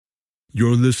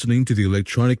You're listening to the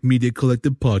Electronic Media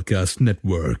Collective Podcast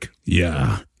Network.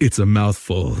 Yeah, it's a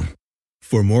mouthful.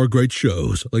 For more great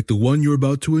shows like the one you're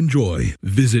about to enjoy,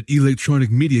 visit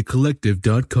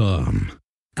electronicmediacollective.com.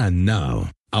 And now,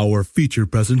 our feature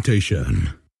presentation.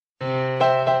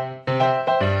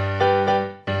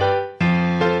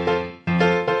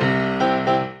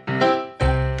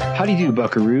 How do you do,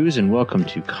 buckaroos, and welcome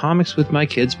to Comics with My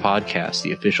Kids podcast,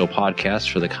 the official podcast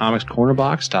for the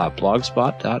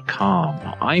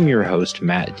comicscornerbox.blogspot.com. I'm your host,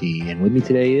 Matt D, and with me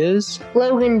today is...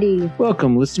 Logan D.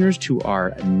 Welcome, listeners, to our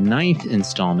 9th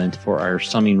installment for our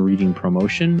Summing Reading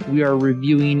promotion. We are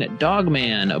reviewing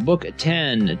Dogman, Book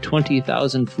 10,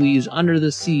 20,000 Fleas Under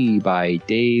the Sea by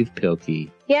Dave Pilkey.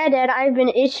 Yeah, Dad, I've been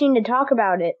itching to talk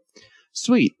about it.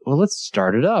 Sweet. Well, let's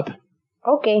start it up.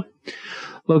 Okay.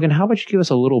 Logan, how about you give us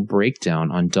a little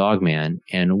breakdown on Dogman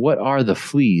and what are the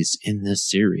fleas in this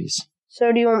series?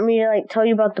 So do you want me to tell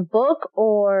you about the book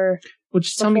or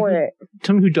just tell me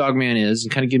who Dogman is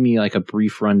and kind of give me a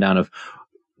brief rundown of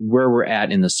where we're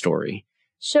at in the story.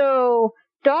 So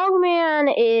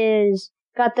Dogman is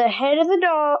got the head of a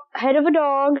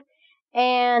dog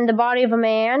and the body of a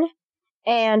man,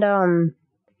 and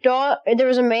there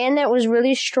was a man that was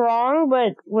really strong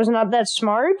but was not that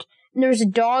smart. And there was a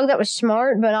dog that was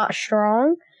smart but not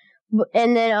strong.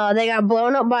 And then they got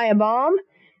blown up by a bomb.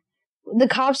 The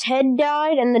cop's head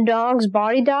died and the dog's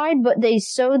body died, but they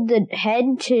sewed the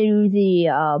head to the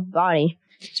body,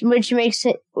 which made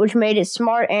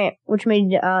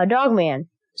Dogman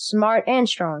smart and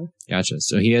strong. Gotcha.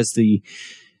 So he has a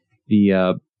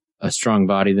strong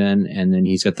body then, and then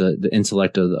he's got the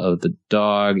intellect of the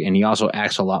dog, and he also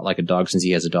acts a lot like a dog since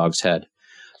he has a dog's head.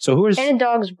 So and a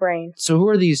dog's brain. So who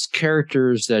are these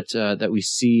characters that we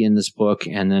see in this book,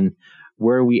 and then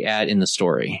where are we at in the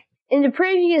story? In the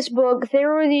previous book,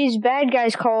 there were these bad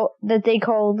guys that they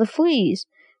call the Fleas.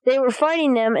 They were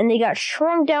fighting them, and they got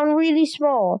shrunk down really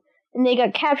small, and they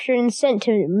got captured and sent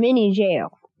to mini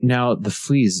jail. Now, the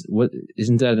Fleas,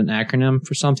 isn't that an acronym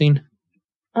for something?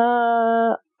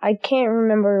 I can't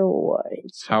remember what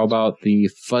it's. How about the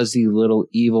Fuzzy Little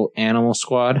Evil Animal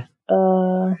Squad?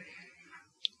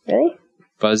 Really?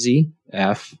 Fuzzy,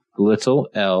 F, little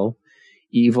L,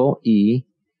 evil, E,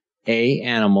 A,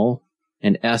 animal,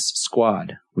 and S,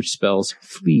 squad, which spells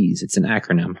fleas. It's an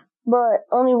acronym. But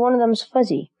only one of them's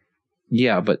Fuzzy.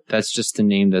 Yeah, but that's just the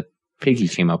name that Piggy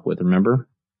came up with, remember?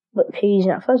 But Piggy's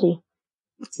not Fuzzy.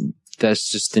 That's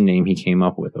just the name he came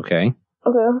up with, okay?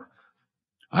 Okay.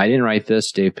 I didn't write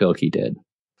this, Dave Pilkey did.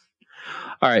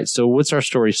 Alright, so what's our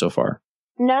story so far?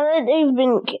 Now that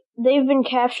they've been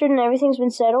captured and everything's been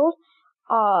settled,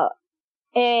 a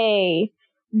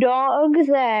dog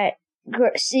that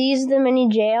sees them in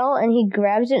jail and he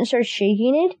grabs it and starts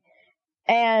shaking it,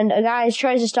 and a guy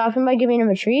tries to stop him by giving him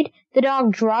a treat. The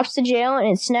dog drops the jail and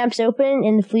it snaps open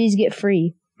and the fleas get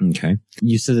free. Okay.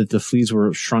 You said that the fleas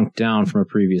were shrunk down from a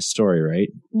previous story, right?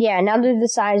 Yeah, now they're the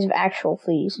size of actual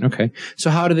fleas. Okay. So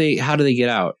how do they get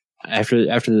out after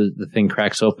the thing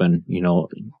cracks open?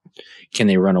 Can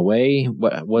they run away?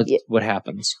 What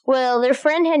happens? Well, their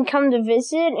friend had come to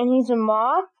visit, and he's a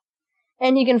moth,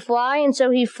 and he can fly, and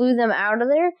so he flew them out of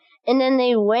there. And then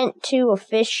they went to a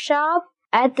fish shop.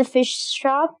 At the fish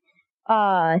shop,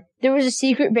 there was a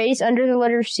secret base under the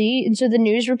letter C, and so the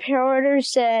news reporter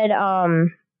said,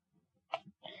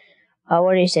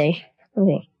 what did he say?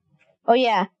 Okay. Oh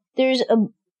yeah, there's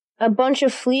a bunch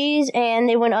of fleas, and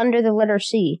they went under the letter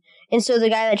C. And so the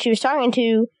guy that she was talking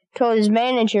to told his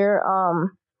manager,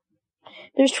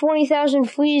 there's 20,000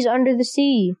 fleas under the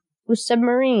sea with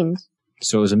submarines.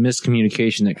 So it was a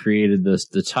miscommunication that created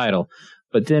the title.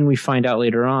 But then we find out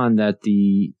later on that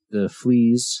the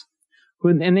fleas,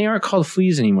 and they aren't called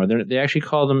fleas anymore. They actually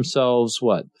call themselves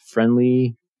what?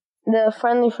 The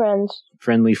Friendly Friends.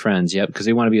 Friendly Friends, yep, because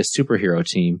they want to be a superhero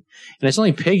team. And it's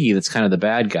only Piggy that's kind of the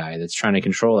bad guy that's trying to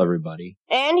control everybody.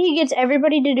 And he gets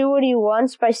everybody to do what he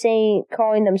wants by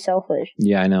calling them selfish.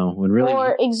 Yeah, I know.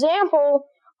 For example,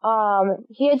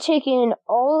 he had taken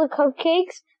all the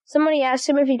cupcakes. Somebody asked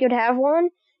him if he could have one,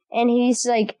 and he's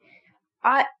like,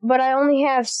 but I only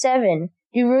have 7.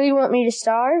 Do you really want me to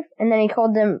starve? And then he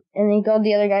called the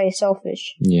other guy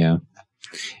selfish. Yeah.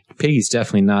 Piggy's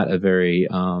definitely not a very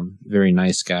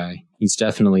nice guy. He's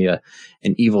definitely an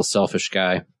evil, selfish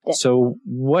guy. Yeah. So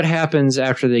what happens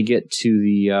after they get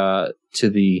to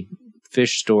the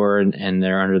fish store and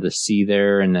they're under the sea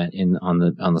there and on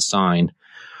the sign?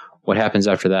 What happens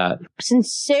after that?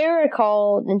 Since Sarah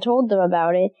called and told them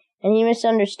about it and he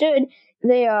misunderstood,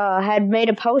 they had made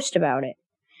a post about it.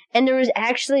 And there was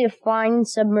actually a flying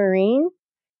submarine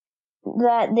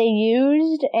that they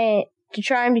used, to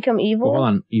try and become evil. Well,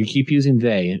 hold on. You keep using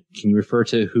they. Can you refer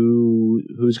to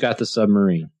who's got the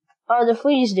submarine? The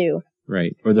Fleas do.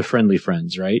 Right. Or the friendly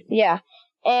friends, right? Yeah.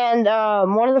 And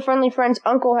one of the friendly friends'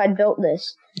 uncle had built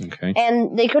this. Okay.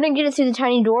 And they couldn't get it through the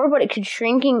tiny door, but it could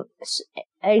shrink and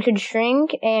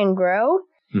grow.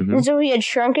 Mm-hmm. And so he had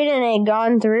shrunk it and it had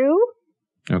gone through.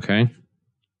 Okay.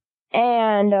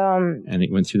 And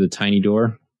it went through the tiny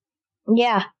door?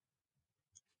 Yeah.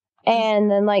 And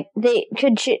then, like, they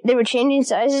were changing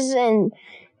sizes, and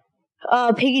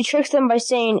Piggy tricks them by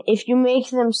saying, if you make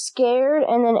them scared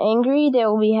and then angry, they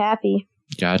will be happy.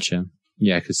 Gotcha.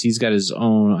 Yeah, because he's got his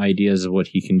own ideas of what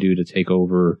he can do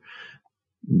to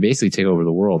basically take over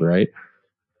the world, right?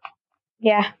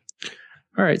 Yeah.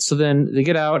 All right, so then they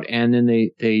get out, and then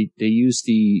they use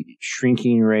the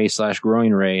shrinking ray /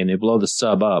 growing ray, and they blow the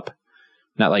sub up.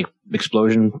 Not like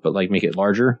explosion, but like make it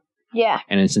larger. Yeah.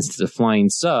 And then since it's a flying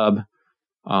sub,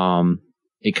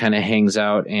 it kind of hangs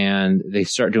out, and they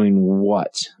start doing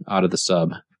what out of the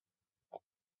sub?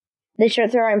 They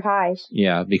start throwing pies.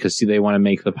 Yeah, because they want to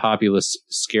make the populace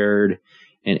scared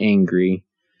and angry.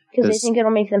 Because they think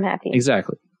it'll make them happy.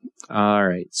 Exactly. All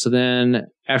right. So then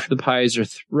after the pies are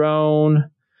thrown,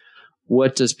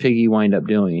 what does Piggy wind up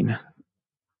doing?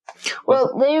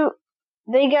 Well,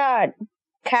 they got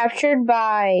captured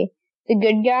by the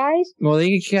good guys. Well, they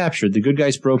get captured. The good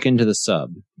guys broke into the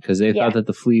sub because they thought that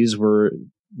the Fleas were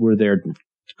there to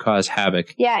cause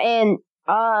havoc. Yeah, and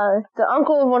the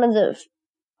uncle of one of the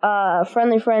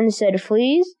friendly friends said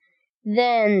Fleas.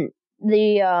 Then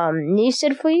the niece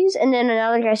said Fleas, and then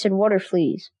another guy said, what are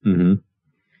fleas? Mm-hmm.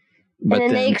 And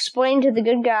then they explained to the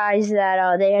good guys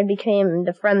that they had become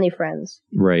the friendly friends.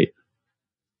 Right.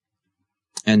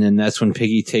 And then that's when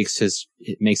Piggy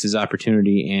makes his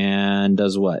opportunity and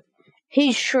does what?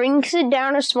 He shrinks it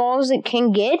down as small as it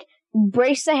can get,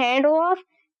 breaks the handle off,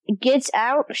 gets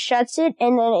out, shuts it,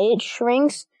 and then it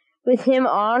shrinks with him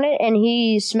on it, and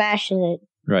he smashes it.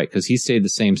 Right, because he stayed the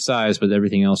same size, but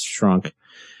everything else shrunk.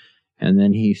 And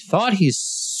then he thought he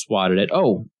swatted it.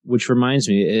 Oh, which reminds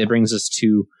me, it brings us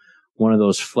to one of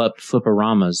those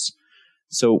fliporamas.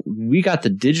 So we got the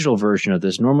digital version of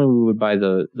this. Normally we would buy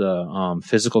the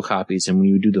physical copies, and when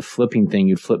you would do the flipping thing,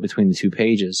 you'd flip between the two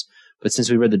pages. But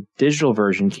since we read the digital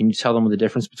version, can you tell them the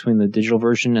difference between the digital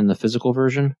version and the physical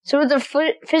version? So with the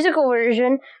physical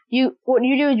version, what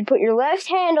you do is you put your left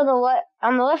hand on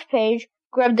the left page,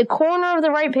 grab the corner of the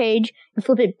right page, and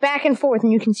flip it back and forth,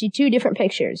 and you can see two different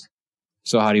pictures.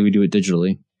 So how do we do it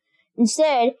digitally?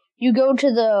 Instead, you go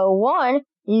to the one,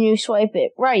 and you swipe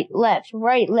it right, left,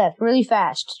 really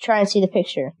fast to try and see the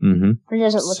picture. Mm-hmm. It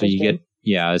doesn't look as good.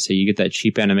 So you get that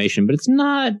cheap animation, but it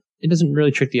doesn't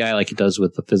really trick the eye like it does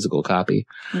with the physical copy.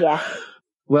 Yeah.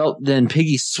 Well, then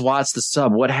Piggy swats the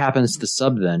sub. What happens to the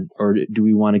sub then? Or do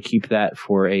we want to keep that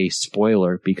for a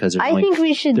spoiler? Because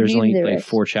there's only like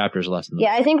 4 chapters left in the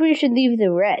book. I think we should leave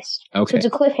the rest. Okay. So it's a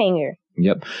cliffhanger.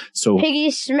 Yep. So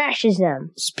Piggy smashes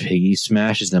them.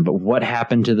 But what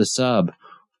happened to the sub?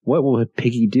 What will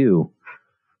Piggy do?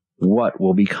 What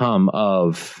will become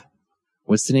of...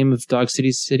 What's the name of Dog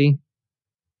City's city?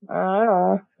 I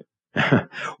don't know.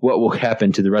 What will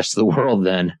happen to the rest of the world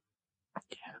then?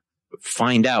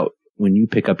 Find out when you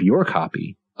pick up your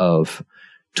copy of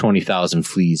 20,000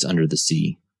 Fleas Under the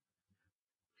Sea.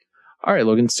 All right,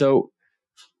 Logan. So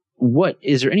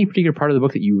is there any particular part of the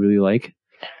book that you really like?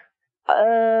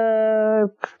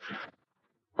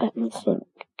 Let me think.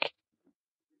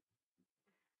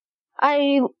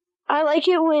 I like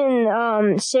it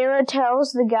when Sarah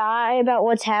tells the guy about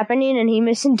what's happening and he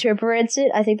misinterprets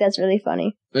it. I think that's really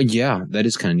funny. Yeah, that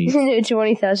is kind of neat.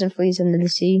 20,000 Fleas Under the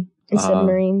Sea and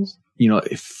submarines.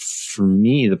 For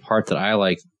me, the part that I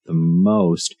like the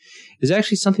most is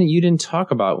actually something you didn't talk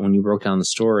about when you broke down the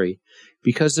story.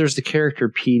 Because there's the character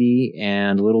Petey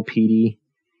and Little Petey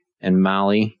and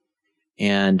Molly.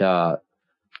 And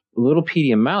Little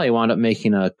Petey and Molly wound up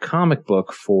making a comic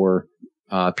book for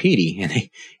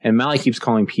Petey. And Molly keeps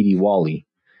calling Petey Wally.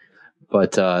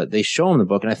 But they show him the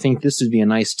book, and I think this would be a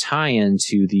nice tie-in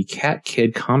to the Cat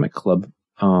Kid Comic Club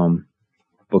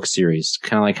book series.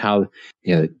 Kind of like how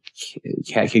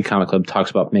Cat Kid Comic Club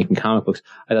talks about making comic books.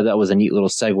 I thought that was a neat little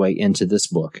segue into this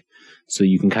book. So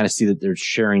you can kind of see that they're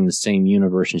sharing the same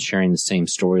universe and sharing the same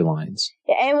storylines.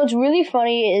 Yeah, and what's really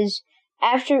funny is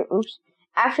after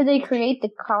they create the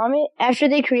comic,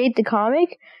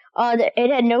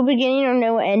 it had no beginning or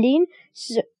no ending.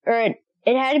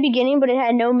 It had a beginning, but it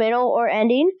had no middle or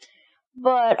ending.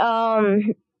 But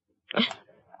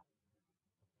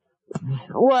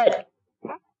what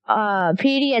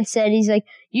Petey had said, he's like,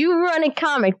 you run a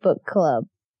comic book club,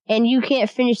 and you can't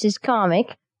finish this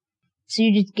comic, So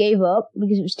you just gave up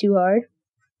because it was too hard?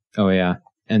 Oh, yeah.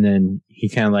 And then he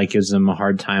kind of like gives them a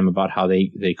hard time about how they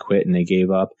quit and they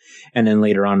gave up. And then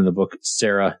later on in the book,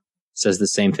 Sarah says the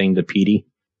same thing to Petey.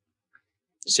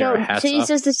 Sarah so he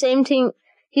says the same thing.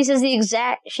 She says the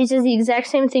exact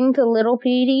same thing to little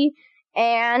Petey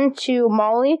and to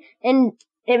Molly. And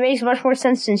it makes much more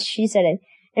sense since she said it.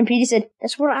 And Petey said,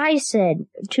 that's what I said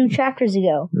 2 chapters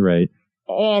ago. Right.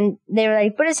 And they were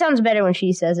like, but it sounds better when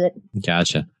she says it.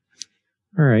 Gotcha.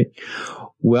 All right.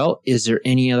 Well, is there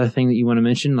any other thing that you want to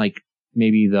mention? Like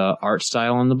maybe the art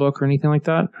style in the book or anything like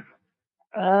that?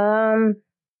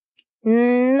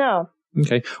 No.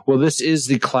 Okay. Well, this is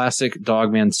the classic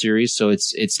Dogman series. So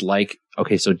it's like,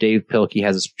 okay, so Dave Pilkey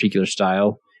has this particular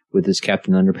style with his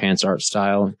Captain Underpants art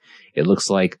style. It looks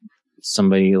like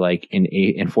somebody like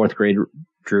in 4th grade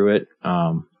drew it.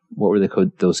 What were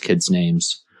those kids'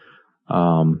 names?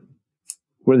 What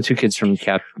are the 2 kids from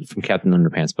Captain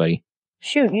Underpants, buddy?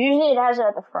 Shoot, usually it has it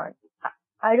at the front.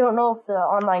 I don't know if the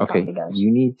online copy does.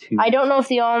 You need to. I don't know if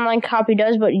the online copy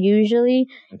does, but usually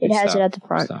it has it at the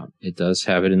front. Stop. It does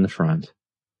have it in the front.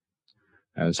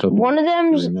 I was hoping one of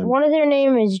their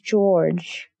name is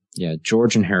George. Yeah,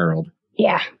 George and Harold.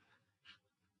 Yeah.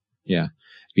 Yeah,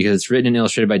 because it's written and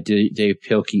illustrated by Dave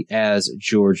Pilkey as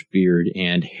George Beard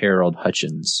and Harold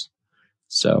Hutchins.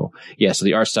 So, yeah, so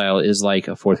the art style is like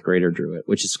a 4th grader drew it,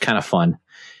 which is kind of fun.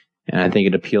 And I think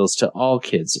it appeals to all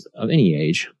kids of any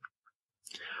age.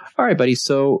 All right, buddy.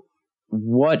 So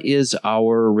what is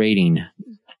our rating?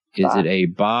 Is it a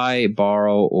buy,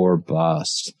 borrow, or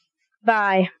bust?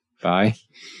 Buy. Buy.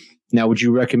 Now, would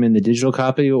you recommend the digital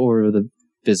copy or the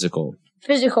physical?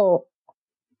 Physical.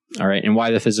 All right. And why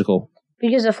the physical?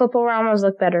 Because the flip-arounds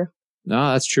look better.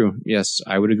 No, that's true. Yes,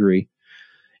 I would agree.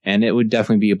 And it would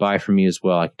definitely be a buy for me as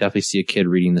well. I could definitely see a kid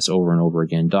reading this over and over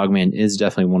again. Dogman is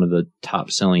definitely one of the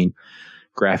top-selling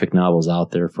graphic novels out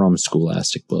there from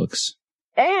Scholastic Books.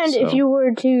 And if you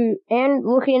were to, and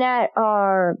looking at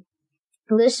our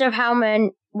list of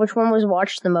which one was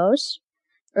watched the most,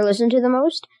 or listened to the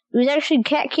most, it was actually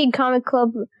Cat Kid Comic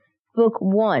Club Book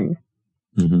 1,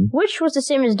 which was the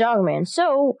same as Dogman.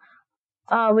 So,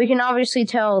 we can obviously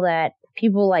tell that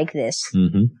people like this.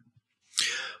 Mm-hmm.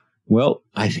 Well,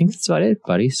 I think that's about it,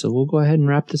 buddy. So we'll go ahead and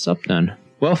wrap this up then.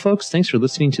 Well, folks, thanks for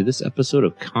listening to this episode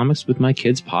of Comics with My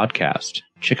Kids podcast.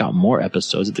 Check out more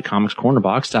episodes at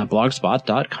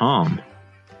thecomicscornerbox.blogspot.com.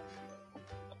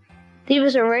 Leave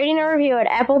us a rating or review at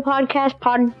Apple Podcast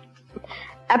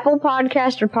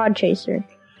or Podchaser.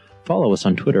 Follow us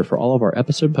on Twitter for all of our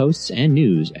episode posts and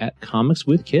news at Comics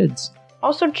with Kids.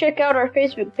 Also check out our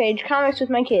Facebook page, Comics with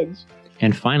My Kids.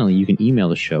 And finally, you can email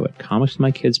the show at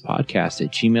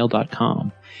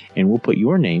comicswithmykidspodcast@gmail.com, and we'll put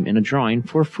your name in a drawing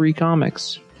for free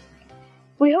comics.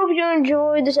 We hope you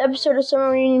enjoyed this episode of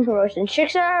Summer Reading Promotion.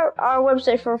 Check out our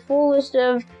website for a full list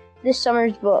of this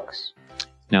summer's books.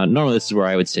 Now, normally this is where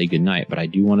I would say goodnight, but I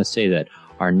do want to say that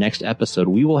our next episode,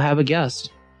 we will have a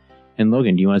guest. And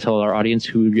Logan, do you want to tell our audience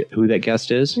who that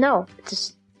guest is? No,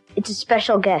 it's a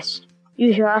special guest.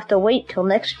 You shall have to wait till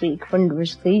next week when it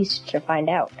was released to find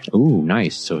out. Ooh,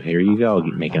 nice. So here you go,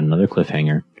 making another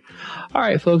cliffhanger. All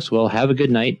right, folks. Well, have a good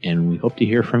night, and we hope to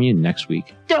hear from you next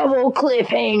week. Double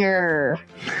cliffhanger!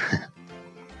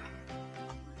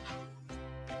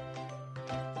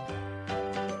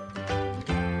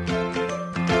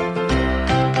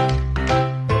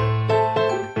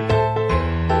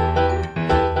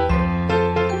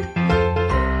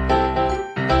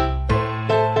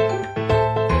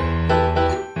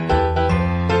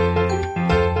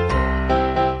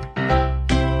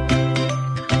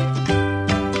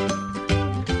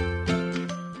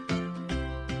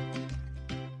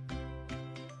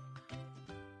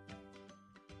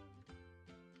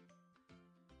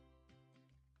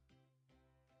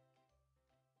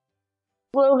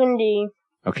 Logan D.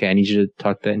 Okay, I need you to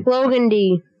talk that. Logan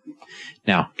D.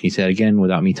 Now, can you say that again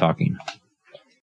without me talking?